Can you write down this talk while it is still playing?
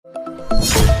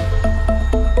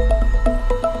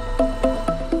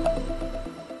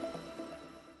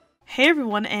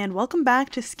everyone, and welcome back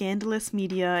to Scandalous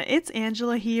Media. It's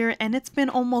Angela here, and it's been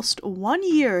almost 1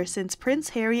 year since Prince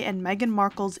Harry and Meghan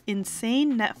Markle's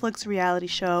insane Netflix reality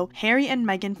show, Harry and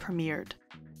Meghan, premiered.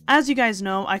 As you guys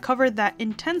know, I covered that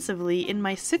intensively in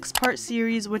my 6-part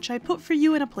series, which I put for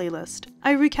you in a playlist.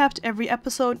 I recapped every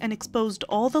episode and exposed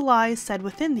all the lies said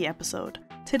within the episode.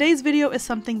 Today's video is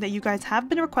something that you guys have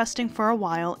been requesting for a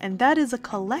while, and that is a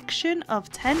collection of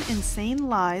 10 insane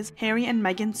lies Harry and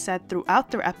Meghan said throughout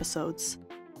their episodes.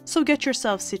 So get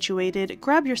yourself situated,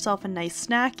 grab yourself a nice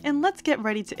snack, and let's get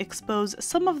ready to expose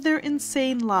some of their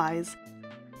insane lies.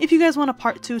 If you guys want a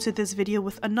part 2 to this video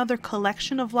with another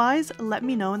collection of lies, let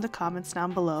me know in the comments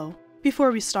down below.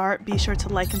 Before we start, be sure to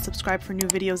like and subscribe for new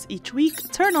videos each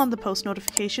week, turn on the post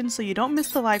notifications so you don't miss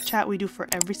the live chat we do for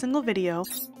every single video.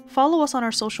 Follow us on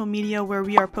our social media where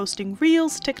we are posting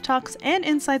reels, TikToks, and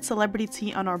inside celebrity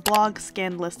tea on our blog,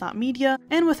 scandalous.media,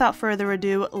 and without further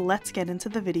ado, let's get into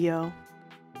the video.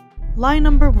 Lie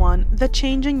number 1, The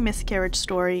Changing Miscarriage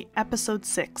Story, Episode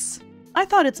 6. I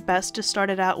thought it's best to start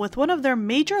it out with one of their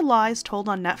major lies told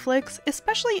on Netflix,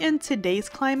 especially in today's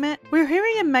climate, where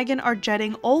Harry and Meghan are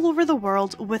jetting all over the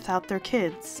world without their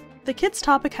kids. The kids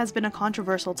topic has been a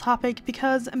controversial topic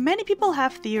because many people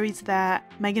have theories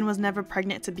that Meghan was never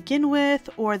pregnant to begin with,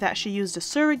 or that she used a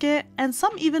surrogate, and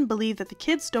some even believe that the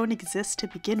kids don't exist to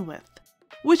begin with.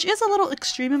 Which is a little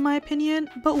extreme in my opinion,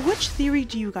 but which theory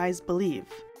do you guys believe?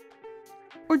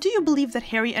 Or do you believe that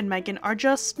Harry and Meghan are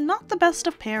just not the best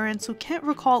of parents who can't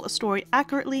recall a story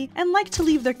accurately and like to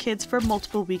leave their kids for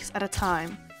multiple weeks at a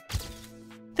time?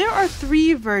 There are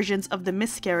 3 versions of the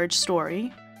miscarriage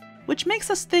story, which makes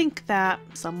us think that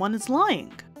someone is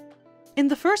lying. In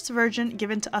the first version,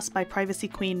 given to us by privacy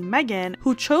queen Meghan,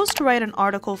 who chose to write an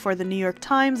article for the New York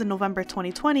Times in November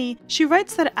 2020, she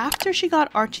writes that after she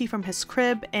got Archie from his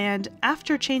crib and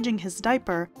after changing his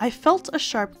diaper, I felt a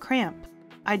sharp cramp.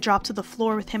 I dropped to the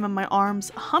floor with him in my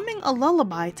arms, humming a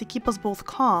lullaby to keep us both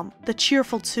calm, the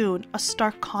cheerful tune a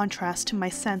stark contrast to my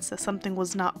sense that something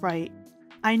was not right.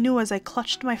 I knew as I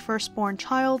clutched my firstborn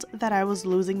child that I was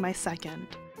losing my second.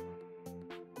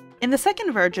 In the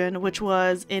second version, which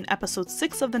was in episode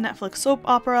 6 of the Netflix soap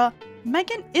opera,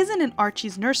 Meghan isn't in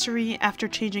Archie's nursery after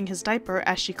changing his diaper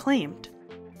as she claimed.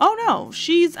 Oh no,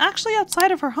 she's actually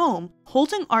outside of her home,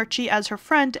 holding Archie as her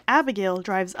friend Abigail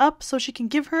drives up so she can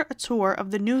give her a tour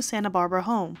of the new Santa Barbara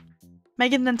home.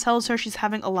 Meghan then tells her she's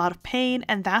having a lot of pain,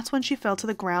 and that's when she fell to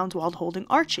the ground while holding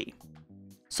Archie.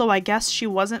 So I guess she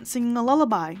wasn't singing a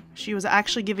lullaby, she was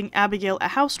actually giving Abigail a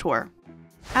house tour.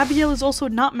 Abigail is also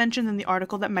not mentioned in the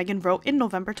article that Meghan wrote in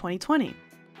November 2020.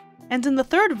 And in the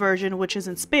third version, which is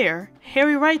in Spare,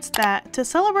 Harry writes that to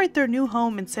celebrate their new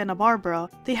home in Santa Barbara,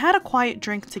 they had a quiet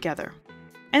drink together.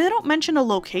 And they don't mention a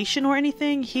location or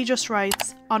anything, he just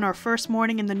writes, on our first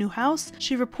morning in the new house,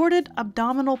 she reported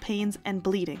abdominal pains and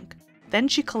bleeding. Then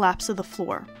she collapsed to the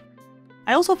floor.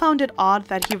 I also found it odd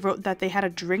that he wrote that they had a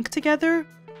drink together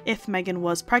if Meghan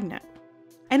was pregnant.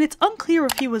 And it's unclear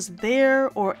if he was there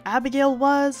or Abigail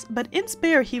was, but in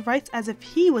Spare he writes as if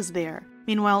he was there.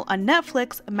 Meanwhile, on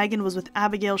Netflix, Meghan was with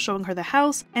Abigail showing her the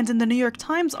house, and in the New York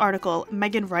Times article,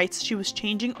 Meghan writes she was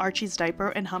changing Archie's diaper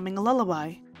and humming a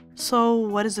lullaby. So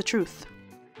what is the truth?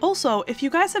 Also, if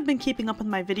you guys have been keeping up with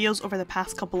my videos over the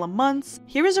past couple of months,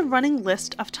 here is a running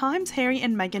list of times Harry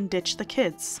and Meghan ditched the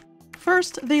kids.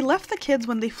 First, they left the kids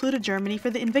when they flew to Germany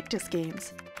for the Invictus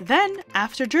Games. Then,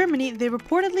 after Germany, they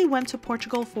reportedly went to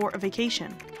Portugal for a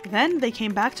vacation. Then, they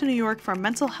came back to New York for a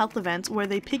mental health event where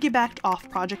they piggybacked off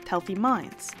Project Healthy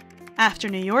Minds. After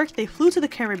New York, they flew to the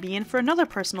Caribbean for another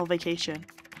personal vacation.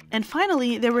 And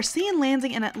finally, they were seen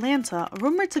landing in Atlanta,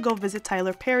 rumored to go visit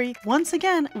Tyler Perry, once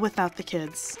again without the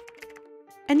kids.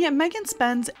 And yet Meghan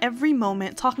spends every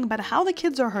moment talking about how the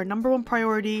kids are her #1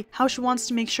 priority, how she wants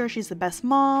to make sure she's the best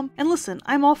mom. And listen,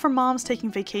 I'm all for moms taking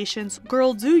vacations,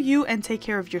 girl, do you and take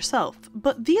care of yourself.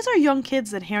 But these are young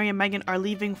kids that Harry and Meghan are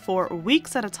leaving for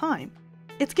weeks at a time.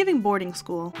 It's giving boarding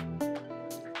school.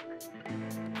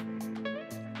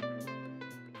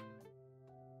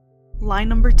 Lie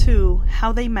number 2,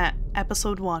 How They Met,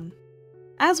 Episode 1.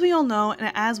 As we all know,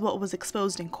 and as what was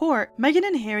exposed in court, Meghan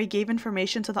and Harry gave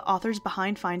information to the authors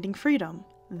behind Finding Freedom.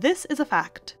 This is a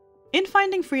fact. In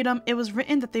Finding Freedom, it was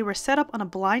written that they were set up on a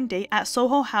blind date at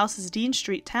Soho House's Dean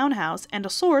Street townhouse, and a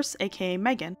source, aka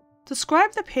Meghan,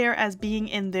 described the pair as being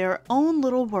in their own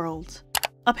little world.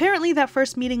 Apparently that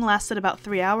first meeting lasted about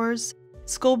 3 hours.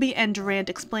 Scobie and Durant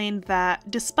explained that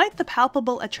despite the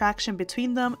palpable attraction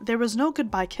between them, there was no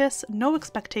goodbye kiss, no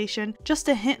expectation, just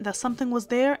a hint that something was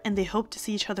there and they hoped to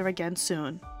see each other again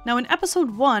soon. Now in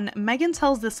episode 1, Meghan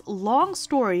tells this long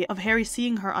story of Harry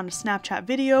seeing her on a Snapchat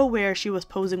video where she was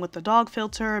posing with the dog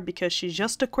filter because she's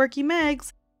just a quirky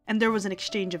Megs, and there was an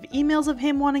exchange of emails of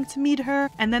him wanting to meet her,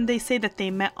 and then they say that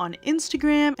they met on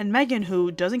Instagram, and Meghan,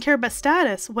 who doesn't care about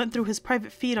status, went through his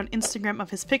private feed on Instagram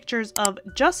of his pictures of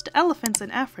just elephants in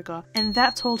Africa, and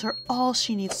that told her all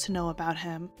she needs to know about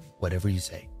him. Whatever you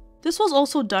say. This was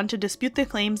also done to dispute the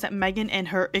claims that Meghan and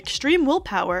her extreme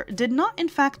willpower did not in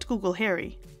fact Google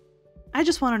Harry. I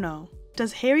just want to know,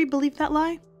 does Harry believe that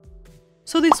lie?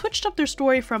 So they switched up their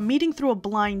story from meeting through a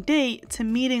blind date to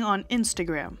meeting on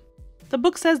Instagram. The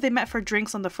book says they met for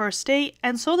drinks on the first date,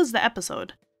 and so does the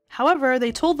episode. However,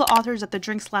 they told the authors that the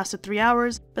drinks lasted 3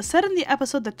 hours, but said in the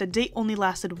episode that the date only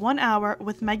lasted 1 hour,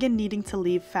 with Meghan needing to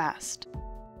leave fast.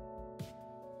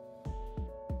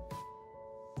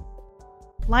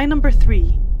 Lie number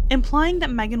 3. Implying that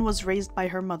Meghan was raised by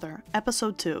her mother,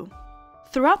 episode 2.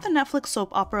 Throughout the Netflix soap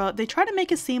opera, they try to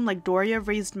make it seem like Doria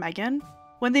raised Meghan.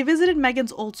 When they visited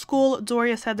Meghan's old school,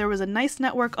 Doria said there was a nice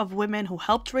network of women who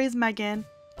helped raise Meghan.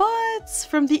 But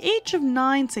from the age of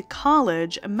 9 to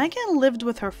college, Meghan lived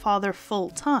with her father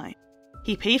full-time.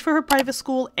 He paid for her private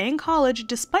school and college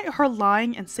despite her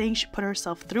lying and saying she put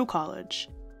herself through college.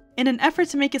 In an effort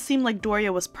to make it seem like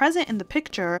Doria was present in the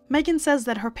picture, Meghan says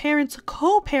that her parents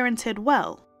co-parented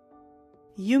well.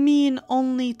 You mean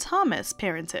only Thomas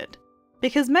parented?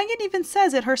 Because Meghan even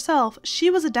says it herself, she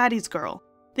was a daddy's girl.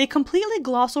 They completely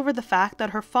gloss over the fact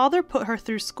that her father put her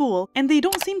through school, and they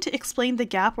don't seem to explain the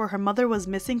gap where her mother was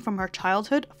missing from her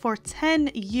childhood for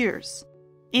 10 years.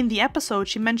 In the episode,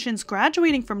 she mentions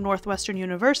graduating from Northwestern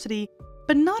University,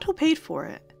 but not who paid for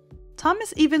it.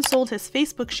 Thomas even sold his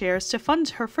Facebook shares to fund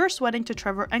her first wedding to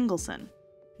Trevor Engelson.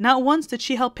 Not once did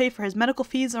she help pay for his medical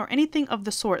fees or anything of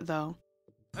the sort though.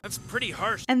 That's pretty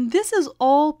harsh. And this is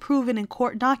all proven in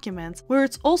court documents, where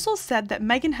it's also said that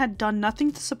Meghan had done nothing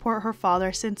to support her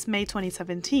father since May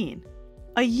 2017,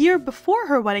 a year before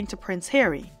her wedding to Prince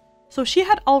Harry. So she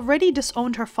had already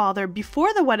disowned her father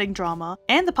before the wedding drama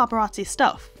and the paparazzi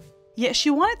stuff. Yet she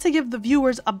wanted to give the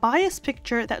viewers a biased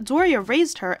picture that Doria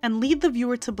raised her and lead the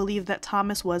viewer to believe that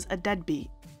Thomas was a deadbeat.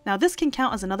 Now this can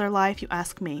count as another lie if you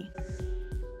ask me.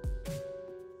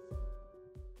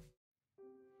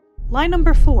 Lie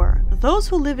number 4. Those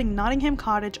who live in Nottingham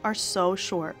Cottage are so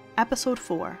short. Episode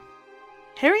 4.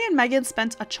 Harry and Meghan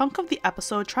spent a chunk of the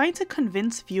episode trying to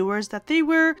convince viewers that they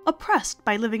were oppressed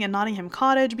by living in Nottingham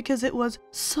Cottage because it was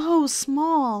so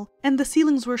small, and the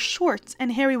ceilings were short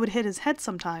and Harry would hit his head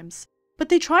sometimes. But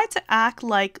they tried to act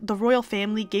like the royal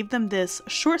family gave them this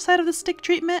short side of the stick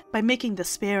treatment by making the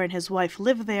Spare and his wife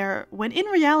live there, when in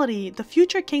reality, the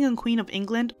future King and Queen of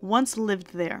England once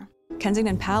lived there.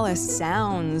 Kensington Palace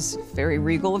sounds very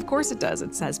regal. Of course it does.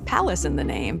 It says palace in the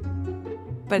name.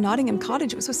 But Nottingham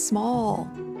Cottage was so small.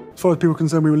 As far as people were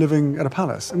concerned, we were living at a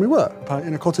palace, and we were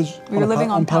in a cottage. We were living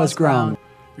on palace ground.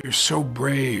 You're so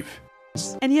brave.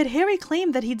 And yet Harry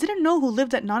claimed that he didn't know who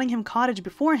lived at Nottingham Cottage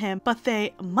before him, but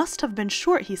they must have been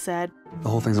short, he said. The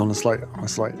whole thing's on a slight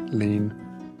lean,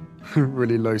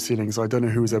 really low ceiling, so I don't know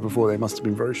who was there before. They must have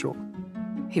been very short.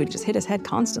 He would just hit his head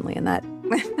constantly in that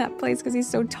place because he's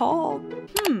so tall.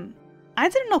 I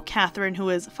didn't know Catherine, who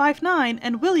is 5'9",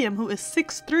 and William, who is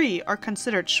 6'3", are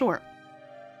considered short.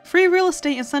 Free real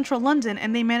estate in central London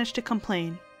and they managed to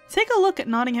complain. Take a look at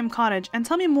Nottingham Cottage and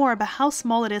tell me more about how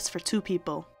small it is for 2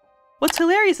 people. What's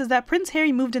hilarious is that Prince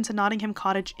Harry moved into Nottingham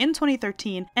Cottage in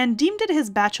 2013 and deemed it his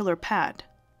bachelor pad.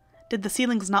 Did the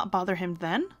ceilings not bother him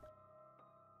then?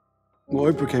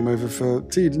 Well, Oprah came over for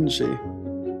tea, didn't she?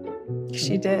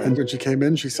 She did. And when she came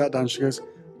in, she sat down, she goes,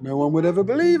 "No one would ever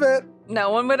believe it." No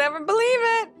one would ever believe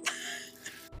it.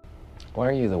 Why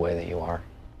are you the way that you are?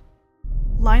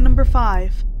 Lie number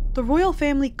 5. The royal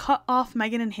family cut off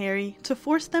Meghan and Harry to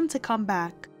force them to come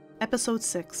back. Episode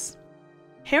 6.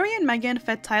 Harry and Meghan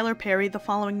fed Tyler Perry the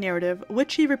following narrative,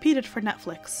 which he repeated for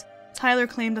Netflix. Tyler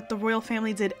claimed that the royal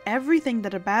family did everything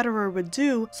that a batterer would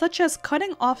do, such as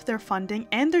cutting off their funding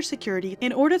and their security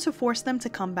in order to force them to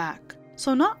come back.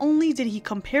 So not only did he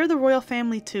compare the royal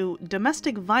family to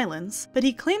domestic violence, but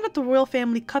he claimed that the royal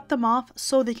family cut them off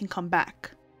so they can come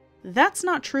back. That's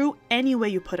not true any way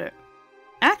you put it.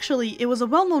 Actually, it was a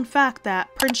well-known fact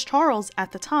that Prince Charles,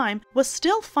 at the time, was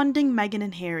still funding Meghan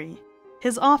and Harry.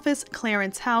 His office,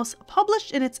 Clarence House,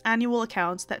 published in its annual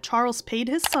accounts that Charles paid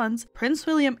his sons, Prince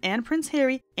William and Prince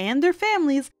Harry, and their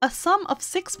families, a sum of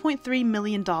 $6.3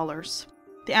 million.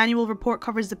 The annual report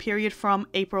covers the period from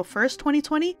April 1st,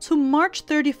 2020 to March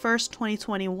 31st,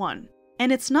 2021.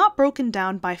 and it's not broken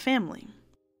down by family.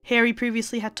 Harry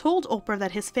previously had told Oprah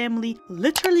that his family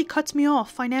literally cut me off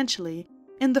financially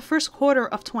in the first quarter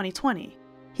of 2020.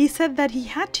 He said that he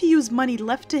had to use money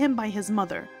left to him by his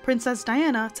mother, Princess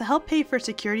Diana, to help pay for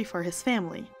security for his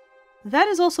family. That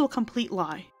is also a complete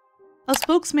lie. A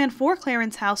spokesman for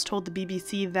Clarence House told the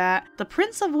BBC that the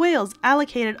Prince of Wales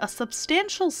allocated a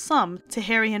substantial sum to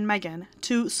Harry and Meghan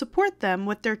to support them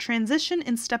with their transition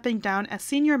in stepping down as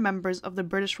senior members of the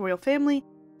British royal family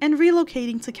and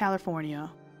relocating to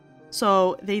California.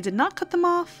 So they did not cut them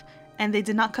off, and they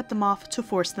did not cut them off to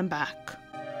force them back.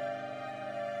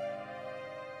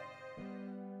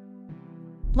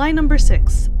 Line number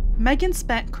 6. Meghan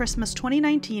spent Christmas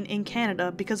 2019 in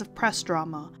Canada because of press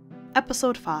drama.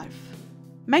 Episode 5.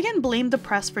 Meghan blamed the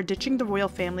press for ditching the royal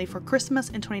family for Christmas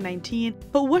in 2019,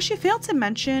 but what she failed to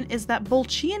mention is that both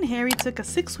she and Harry took a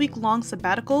 6-week-long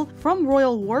sabbatical from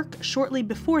royal work shortly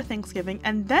before Thanksgiving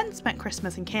and then spent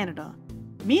Christmas in Canada.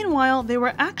 Meanwhile, they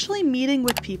were actually meeting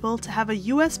with people to have a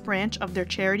US branch of their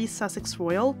charity Sussex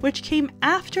Royal, which came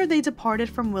after they departed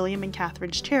from William and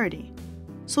Catherine's charity.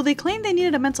 So they claimed they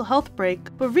needed a mental health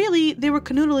break, but really, they were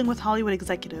canoodling with Hollywood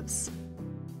executives.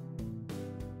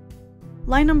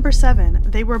 Line number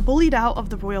 7. They were bullied out of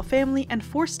the royal family and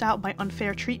forced out by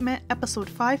unfair treatment, episode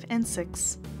 5 and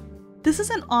 6. This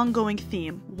is an ongoing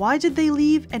theme. Why did they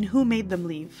leave and who made them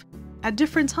leave? At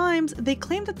different times, they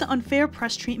claimed that the unfair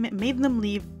press treatment made them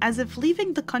leave as if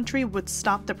leaving the country would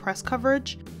stop the press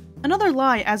coverage. Another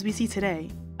lie, as we see today.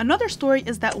 Another story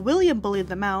is that William bullied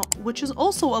them out, which is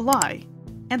also a lie.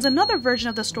 And another version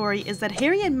of the story is that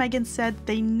Harry and Meghan said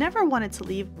they never wanted to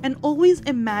leave and always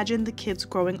imagined the kids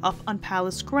growing up on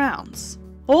palace grounds.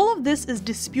 All of this is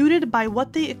disputed by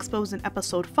what they exposed in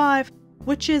episode 5,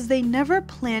 which is they never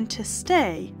planned to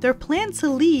stay. Their plan to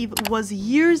leave was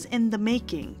years in the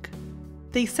making.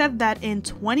 They said that in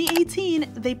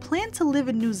 2018, they planned to live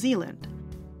in New Zealand.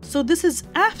 So this is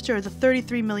after the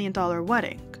 $33 million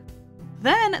wedding.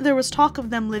 Then there was talk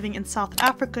of them living in South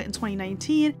Africa in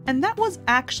 2019, and that was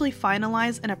actually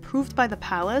finalized and approved by the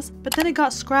palace, but then it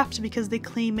got scrapped because they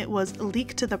claim it was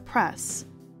leaked to the press.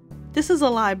 This is a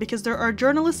lie because there are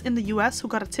journalists in the US who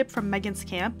got a tip from Meghan's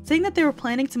camp saying that they were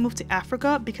planning to move to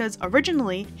Africa because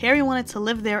originally Harry wanted to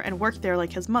live there and work there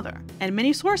like his mother. And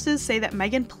many sources say that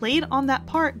Meghan played on that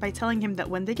part by telling him that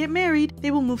when they get married, they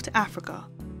will move to Africa.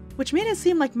 Which made it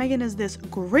seem like Meghan is this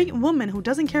great woman who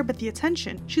doesn't care about the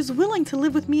attention. She's willing to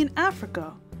live with me in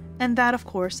Africa. And that, of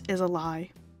course, is a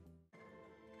lie.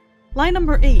 Line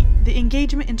number 8. The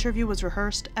engagement interview was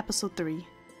rehearsed, episode 3.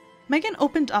 Meghan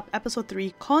opened up episode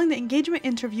 3 calling the engagement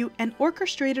interview an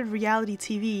orchestrated reality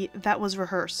TV that was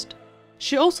rehearsed.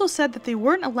 She also said that they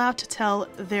weren't allowed to tell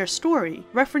their story,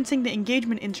 referencing the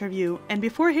engagement interview, and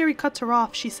before Harry cuts her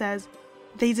off, she says,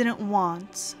 "They didn't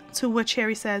want," to which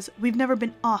Harry says, "We've never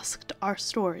been asked our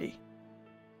story."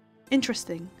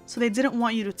 Interesting. So they didn't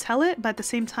want you to tell it, but at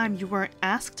the same time you weren't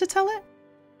asked to tell it?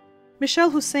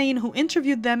 Michelle Hussein, who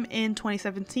interviewed them in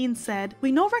 2017, said,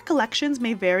 "We know recollections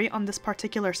may vary on this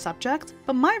particular subject,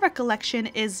 but my recollection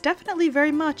is definitely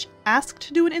very much asked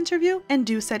to do an interview and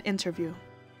do said interview."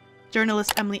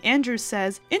 Journalist Emily Andrews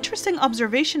says, "Interesting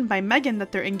observation by Meghan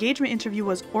that their engagement interview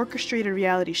was orchestrated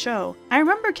reality show. I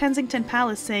remember Kensington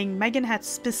Palace saying Meghan had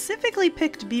specifically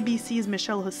picked BBC's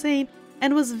Michelle Hussein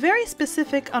and was very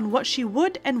specific on what she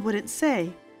would and wouldn't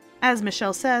say. As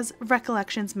Michelle says,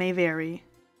 recollections may vary."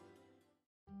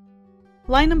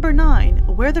 Line number 9,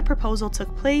 where the proposal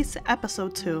took place,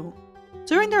 episode 2.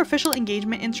 During their official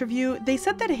engagement interview, they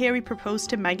said that Harry proposed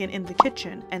to Meghan in the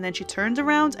kitchen, and then she turned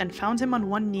around and found him on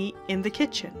one knee in the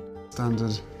kitchen.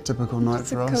 Standard, typical night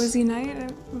for us. It's a cozy night.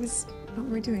 It was what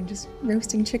we're doing, just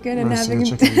roasting chicken and Roasting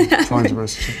having a chicken, trying to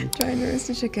roast a chicken. trying to roast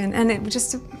a chicken, and it was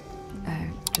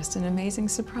just an amazing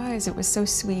surprise. It was so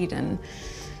sweet and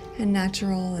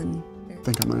natural, and I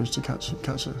think I managed to catch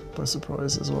her by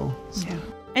surprise as well. So. yeah.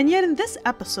 And yet in this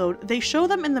episode, they show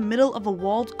them in the middle of a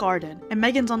walled garden, and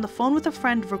Meghan's on the phone with a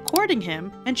friend recording him,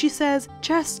 and she says,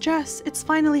 Jess, it's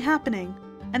finally happening."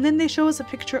 And then they show us a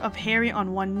picture of Harry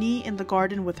on one knee in the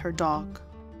garden with her dog.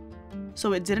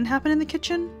 So it didn't happen in the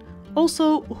kitchen?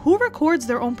 Also, who records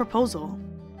their own proposal?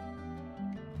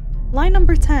 Line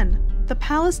number 10. The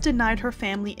palace denied her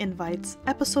family invites,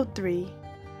 episode 3.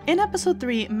 In episode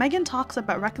 3, Meghan talks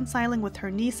about reconciling with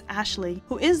her niece Ashley,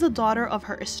 who is the daughter of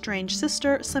her estranged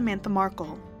sister, Samantha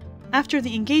Markle. After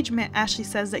the engagement, Ashley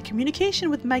says that communication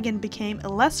with Meghan became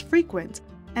less frequent,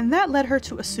 and that led her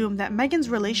to assume that Meghan's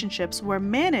relationships were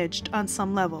managed on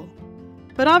some level.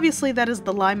 But obviously that is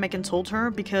the lie Meghan told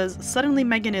her, because suddenly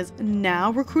Meghan is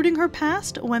now recruiting her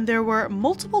past when there were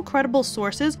multiple credible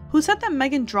sources who said that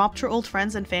Meghan dropped her old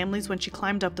friends and families when she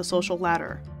climbed up the social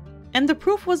ladder. And the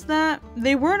proof was that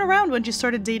they weren't around when she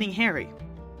started dating Harry.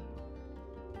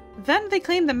 Then they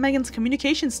claimed that Meghan's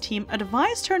communications team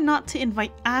advised her not to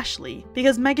invite Ashley,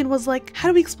 because Meghan was like, how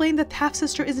do we explain that the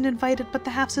half-sister isn't invited but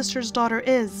the half-sister's daughter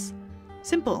is?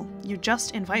 Simple, you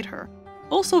just invite her.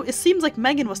 Also, it seems like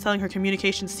Meghan was telling her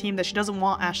communications team that she doesn't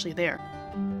want Ashley there.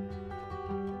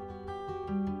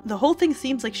 The whole thing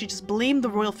seems like she just blamed the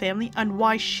royal family on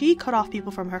why she cut off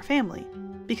people from her family.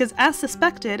 Because as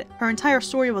suspected, her entire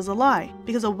story was a lie,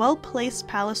 because a well-placed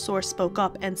palace source spoke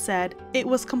up and said it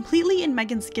was completely in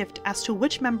Meghan's gift as to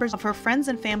which members of her friends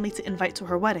and family to invite to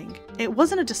her wedding. It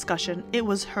wasn't a discussion, it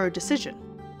was her decision.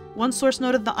 One source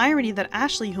noted the irony that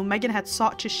Ashley, who Meghan had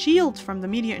sought to shield from the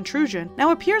media intrusion,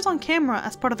 now appears on camera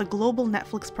as part of the global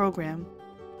Netflix program.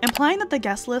 Implying that the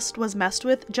guest list was messed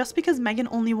with just because Meghan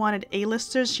only wanted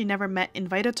A-listers she never met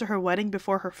invited to her wedding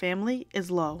before her family is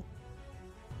low.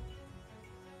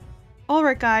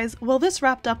 Alright guys, well this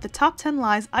wrapped up the top 10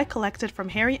 lies I collected from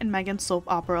Harry and Meghan's soap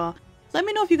opera. Let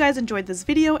me know if you guys enjoyed this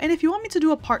video and if you want me to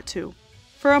do a part 2.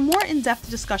 For a more in-depth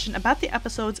discussion about the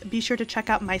episodes, be sure to check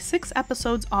out my 6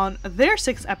 episodes on their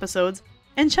 6 episodes,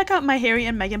 and check out my Harry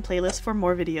and Meghan playlist for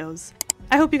more videos.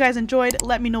 I hope you guys enjoyed,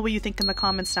 let me know what you think in the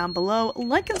comments down below,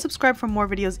 like and subscribe for more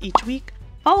videos each week,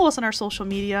 follow us on our social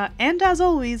media, and as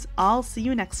always, I'll see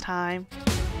you next time.